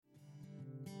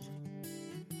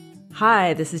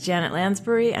Hi, this is Janet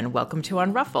Lansbury, and welcome to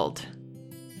Unruffled.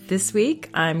 This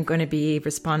week, I'm going to be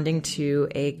responding to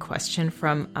a question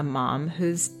from a mom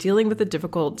who's dealing with a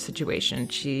difficult situation.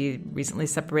 She recently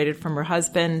separated from her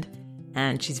husband,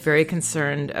 and she's very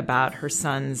concerned about her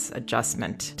son's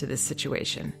adjustment to this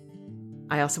situation.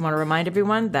 I also want to remind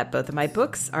everyone that both of my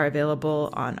books are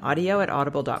available on audio at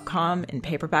audible.com, in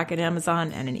paperback at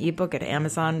Amazon, and an ebook at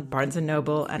Amazon, Barnes &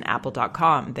 Noble, and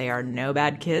apple.com. They are No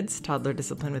Bad Kids, Toddler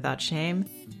Discipline Without Shame,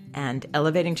 and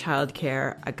Elevating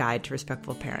Childcare, A Guide to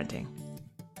Respectful Parenting.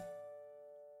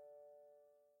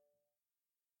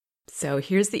 So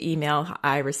here's the email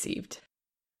I received.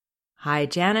 Hi,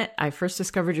 Janet. I first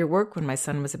discovered your work when my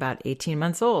son was about 18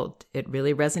 months old. It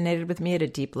really resonated with me at a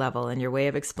deep level, and your way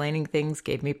of explaining things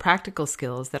gave me practical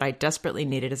skills that I desperately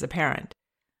needed as a parent.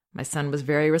 My son was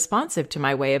very responsive to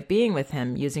my way of being with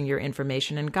him, using your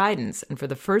information and guidance, and for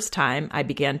the first time, I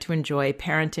began to enjoy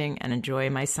parenting and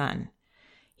enjoy my son.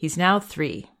 He's now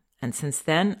 3, and since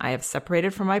then, I have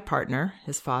separated from my partner,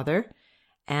 his father,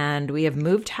 and we have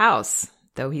moved house,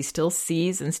 though he still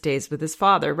sees and stays with his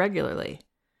father regularly.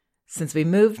 Since we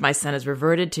moved, my son has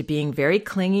reverted to being very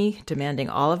clingy, demanding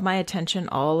all of my attention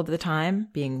all of the time,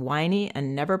 being whiny,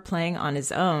 and never playing on his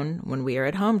own when we are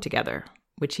at home together,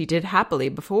 which he did happily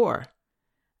before.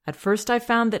 At first, I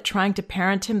found that trying to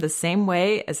parent him the same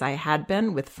way as I had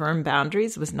been with firm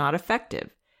boundaries was not effective,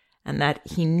 and that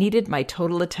he needed my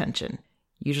total attention.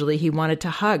 Usually he wanted to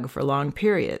hug for long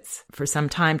periods, for some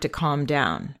time to calm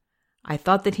down. I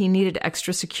thought that he needed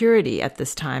extra security at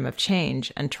this time of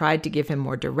change and tried to give him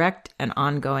more direct and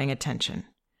ongoing attention.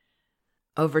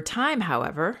 Over time,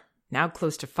 however, now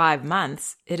close to 5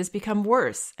 months, it has become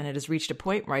worse, and it has reached a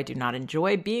point where I do not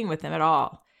enjoy being with him at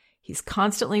all. He's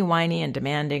constantly whiny and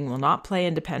demanding, will not play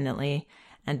independently,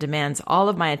 and demands all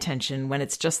of my attention when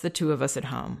it's just the two of us at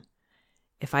home.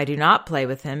 If I do not play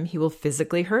with him, he will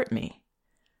physically hurt me.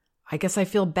 I guess I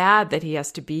feel bad that he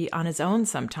has to be on his own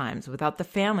sometimes without the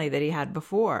family that he had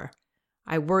before.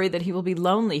 I worry that he will be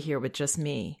lonely here with just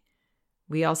me.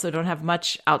 We also don't have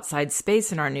much outside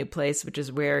space in our new place, which is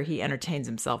where he entertains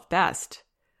himself best.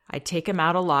 I take him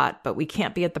out a lot, but we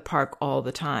can't be at the park all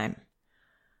the time.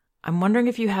 I'm wondering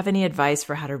if you have any advice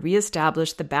for how to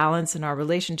reestablish the balance in our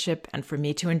relationship and for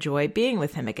me to enjoy being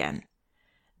with him again.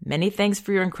 Many thanks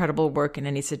for your incredible work and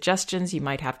any suggestions you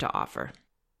might have to offer.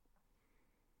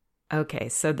 Okay,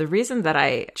 so the reason that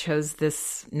I chose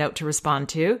this note to respond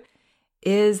to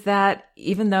is that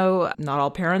even though not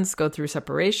all parents go through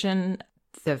separation,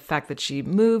 the fact that she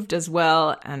moved as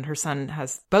well and her son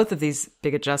has both of these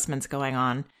big adjustments going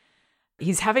on,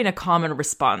 he's having a common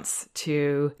response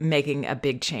to making a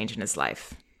big change in his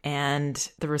life. And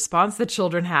the response that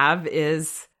children have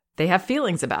is they have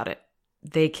feelings about it.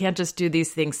 They can't just do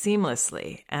these things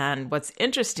seamlessly. And what's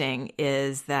interesting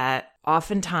is that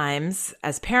oftentimes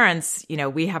as parents,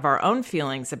 we have our own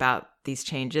feelings about these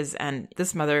changes. And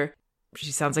this mother,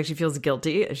 she sounds like she feels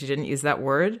guilty. She didn't use that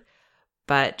word,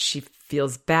 but she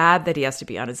feels bad that he has to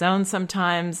be on his own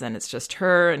sometimes. And it's just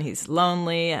her and he's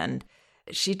lonely. And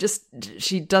she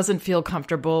doesn't feel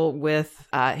comfortable with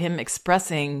him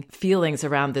expressing feelings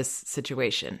around this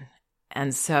situation.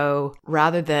 And so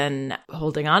rather than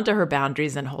holding on to her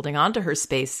boundaries and holding on to her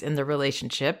space in the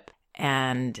relationship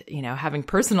and, having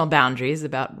personal boundaries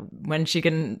about when she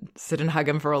can sit and hug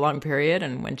him for a long period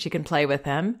and when she can play with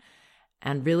him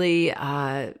and really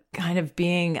kind of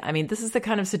being, this is the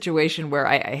kind of situation where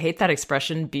I hate that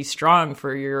expression, be strong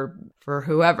for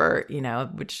whoever,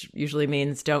 which usually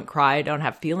means don't cry, don't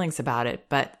have feelings about it.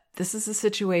 But this is a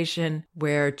situation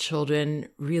where children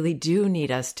really do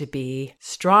need us to be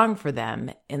strong for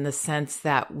them in the sense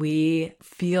that we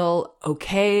feel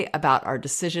okay about our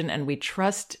decision and we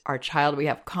trust our child. We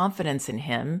have confidence in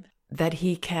him that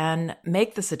he can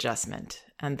make this adjustment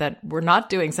and that we're not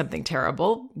doing something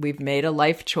terrible. We've made a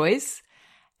life choice.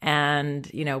 And,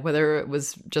 whether it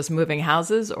was just moving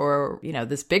houses or,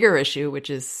 this bigger issue, which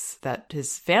is that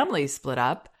his family split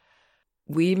up,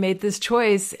 we made this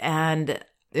choice and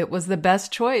it was the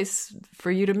best choice for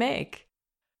you to make.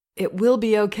 It will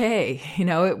be okay.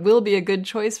 It will be a good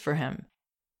choice for him.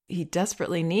 He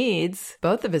desperately needs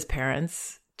both of his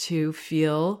parents to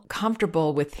feel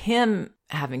comfortable with him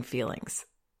having feelings.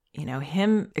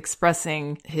 Him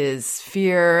expressing his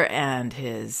fear and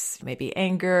his maybe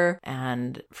anger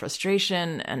and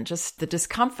frustration and just the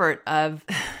discomfort of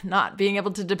not being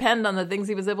able to depend on the things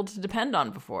he was able to depend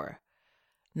on before.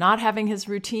 Not having his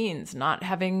routines, not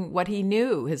having what he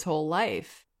knew his whole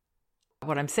life.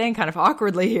 What I'm saying kind of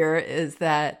awkwardly here is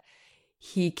that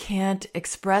he can't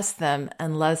express them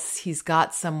unless he's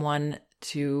got someone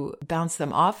to bounce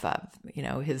them off of,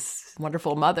 his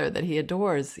wonderful mother that he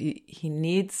adores. He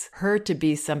needs her to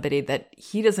be somebody that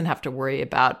he doesn't have to worry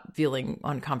about feeling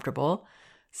uncomfortable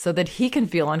so that he can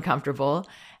feel uncomfortable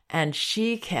and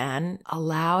she can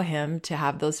allow him to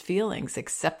have those feelings,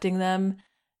 accepting them,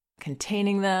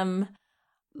 containing them,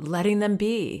 letting them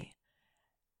be.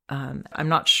 I'm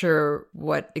not sure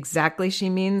what exactly she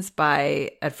means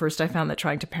by, at first I found that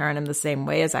trying to parent him the same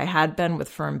way as I had been with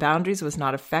firm boundaries was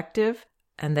not effective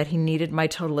and that he needed my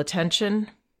total attention.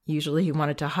 Usually he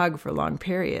wanted to hug for long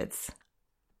periods.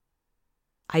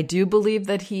 I do believe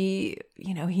that he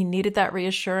needed that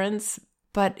reassurance,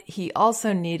 but he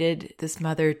also needed this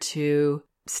mother to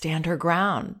stand her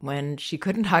ground when she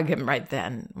couldn't hug him right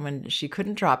then, when she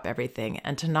couldn't drop everything,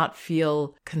 and to not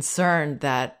feel concerned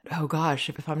that, oh gosh,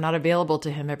 if I'm not available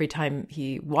to him every time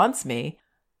he wants me,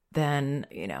 then,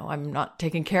 I'm not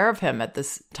taking care of him at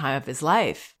this time of his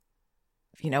life.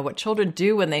 What children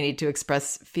do when they need to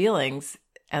express feelings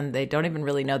and they don't even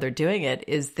really know they're doing it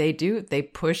is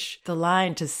they push the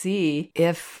line to see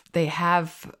if they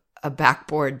have a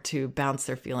backboard to bounce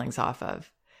their feelings off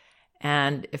of.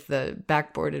 And if the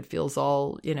backboard, it feels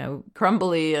all,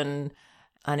 crumbly and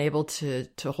unable to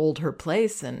hold her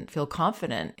place and feel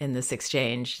confident in this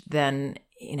exchange, then,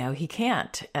 he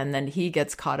can't. And then he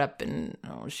gets caught up in,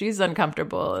 oh, she's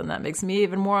uncomfortable and that makes me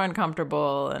even more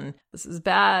uncomfortable. And this is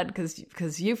bad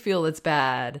because you feel it's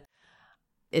bad.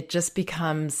 It just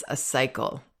becomes a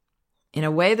cycle. In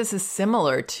a way, this is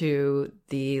similar to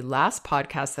the last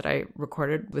podcast that I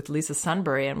recorded with Lisa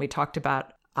Sunbury, and we talked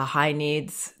about a high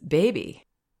needs baby.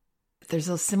 There's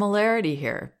a similarity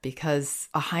here because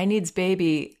a high needs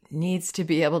baby needs to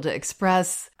be able to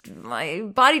express, my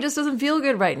body just doesn't feel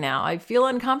good right now. I feel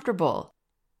uncomfortable.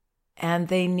 And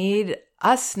they need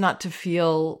us not to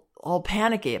feel all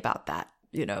panicky about that,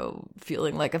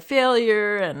 feeling like a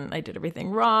failure and I did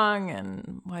everything wrong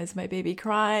and why is my baby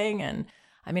crying? And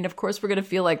of course, we're going to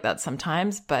feel like that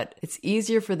sometimes, but it's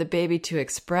easier for the baby to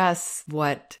express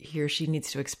what he or she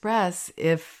needs to express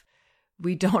if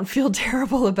we don't feel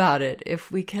terrible about it, if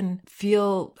we can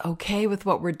feel okay with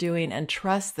what we're doing and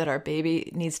trust that our baby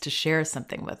needs to share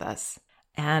something with us.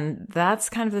 And that's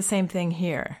kind of the same thing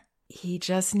here. He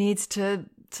just needs to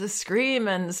scream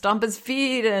and stomp his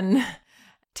feet and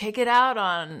take it out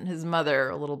on his mother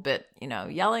a little bit,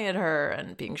 yelling at her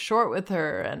and being short with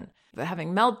her and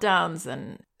having meltdowns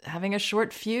and having a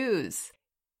short fuse.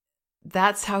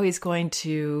 That's how he's going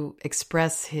to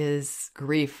express his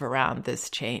grief around this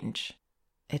change.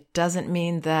 It doesn't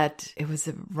mean that it was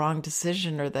a wrong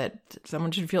decision or that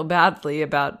someone should feel badly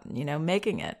about,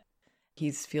 making it.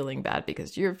 He's feeling bad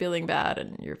because you're feeling bad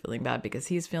and you're feeling bad because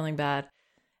he's feeling bad.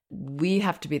 We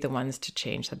have to be the ones to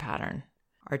change the pattern.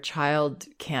 Our child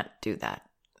can't do that.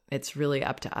 It's really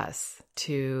up to us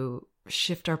to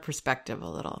shift our perspective a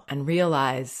little and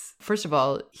realize, first of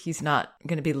all, he's not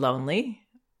going to be lonely.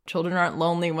 Children aren't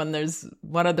lonely when there's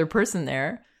one other person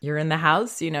there. You're in the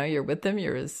house, you're with them,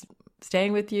 you're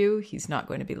staying with you. He's not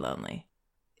going to be lonely.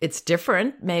 It's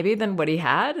different maybe than what he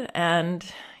had. And,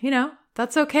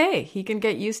 that's okay. He can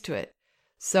get used to it.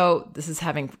 So this is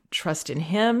having trust in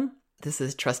him. This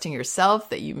is trusting yourself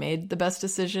that you made the best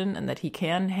decision and that he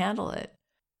can handle it.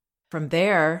 From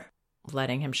there,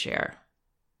 letting him share.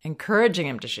 Encouraging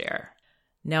him to share,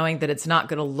 knowing that it's not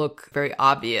going to look very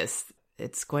obvious.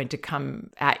 It's going to come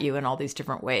at you in all these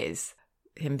different ways.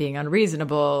 Him being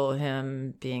unreasonable,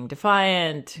 him being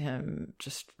defiant, him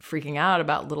just freaking out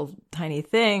about little tiny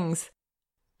things.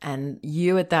 And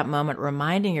you at that moment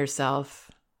reminding yourself,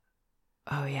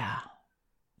 oh yeah,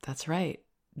 that's right.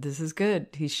 This is good.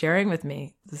 He's sharing with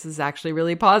me. This is actually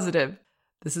really positive.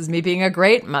 This is me being a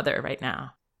great mother right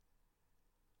now.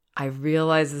 I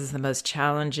realize this is the most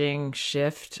challenging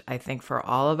shift, I think, for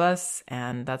all of us.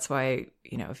 And that's why,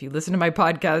 if you listen to my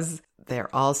podcasts,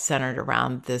 they're all centered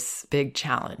around this big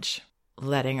challenge,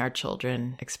 letting our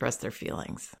children express their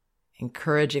feelings,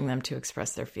 encouraging them to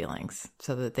express their feelings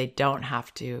so that they don't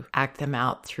have to act them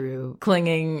out through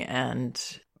clinging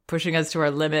and pushing us to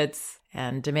our limits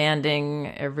and demanding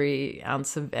every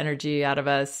ounce of energy out of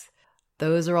us.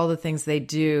 Those are all the things they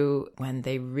do when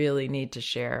they really need to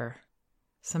share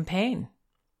some pain.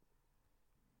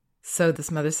 So this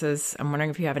mother says, I'm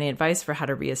wondering if you have any advice for how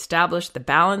to reestablish the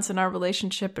balance in our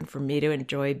relationship and for me to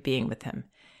enjoy being with him.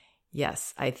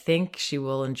 Yes, I think she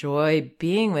will enjoy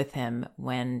being with him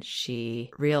when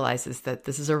she realizes that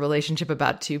this is a relationship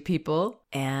about two people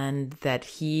and that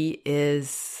he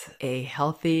is a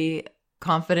healthy,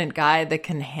 confident guy that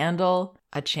can handle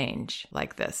a change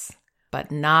like this, but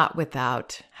not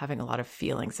without having a lot of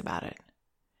feelings about it.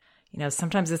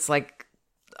 Sometimes it's like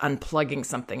unplugging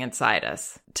something inside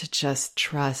us, to just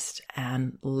trust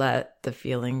and let the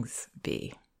feelings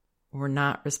be. We're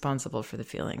not responsible for the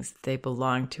feelings. They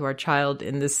belong to our child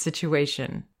in this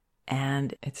situation.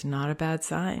 And it's not a bad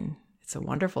sign. It's a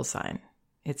wonderful sign.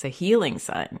 It's a healing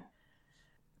sign.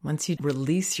 Once you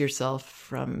release yourself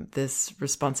from this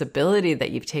responsibility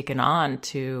that you've taken on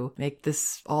to make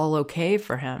this all okay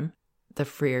for him, the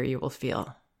freer you will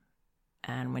feel.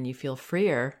 And when you feel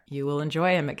freer, you will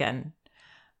enjoy him again.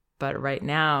 But right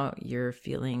now, you're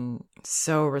feeling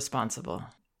so responsible,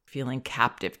 feeling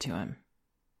captive to him.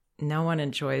 No one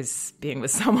enjoys being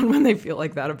with someone when they feel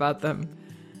like that about them.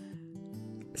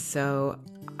 So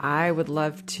I would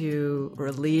love to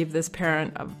relieve this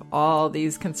parent of all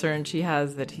these concerns she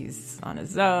has that he's on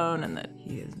his own and that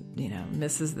he,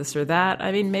 misses this or that.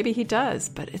 I mean, maybe he does,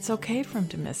 but it's okay for him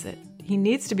to miss it. He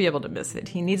needs to be able to miss it.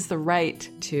 He needs the right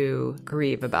to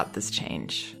grieve about this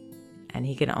change. And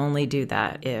he can only do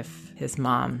that if his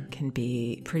mom can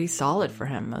be pretty solid for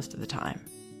him most of the time.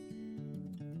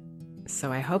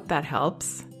 So I hope that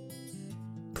helps.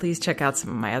 Please check out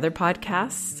some of my other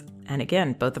podcasts. And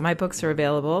again, both of my books are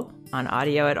available on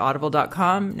audio at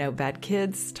audible.com. No Bad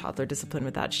Kids, Toddler Discipline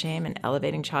Without Shame, and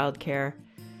Elevating Childcare.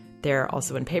 They're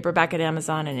also in paperback at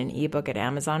Amazon and an ebook at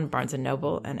Amazon, Barnes &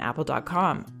 Noble, and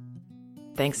apple.com.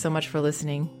 Thanks so much for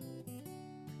listening.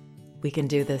 We can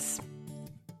do this.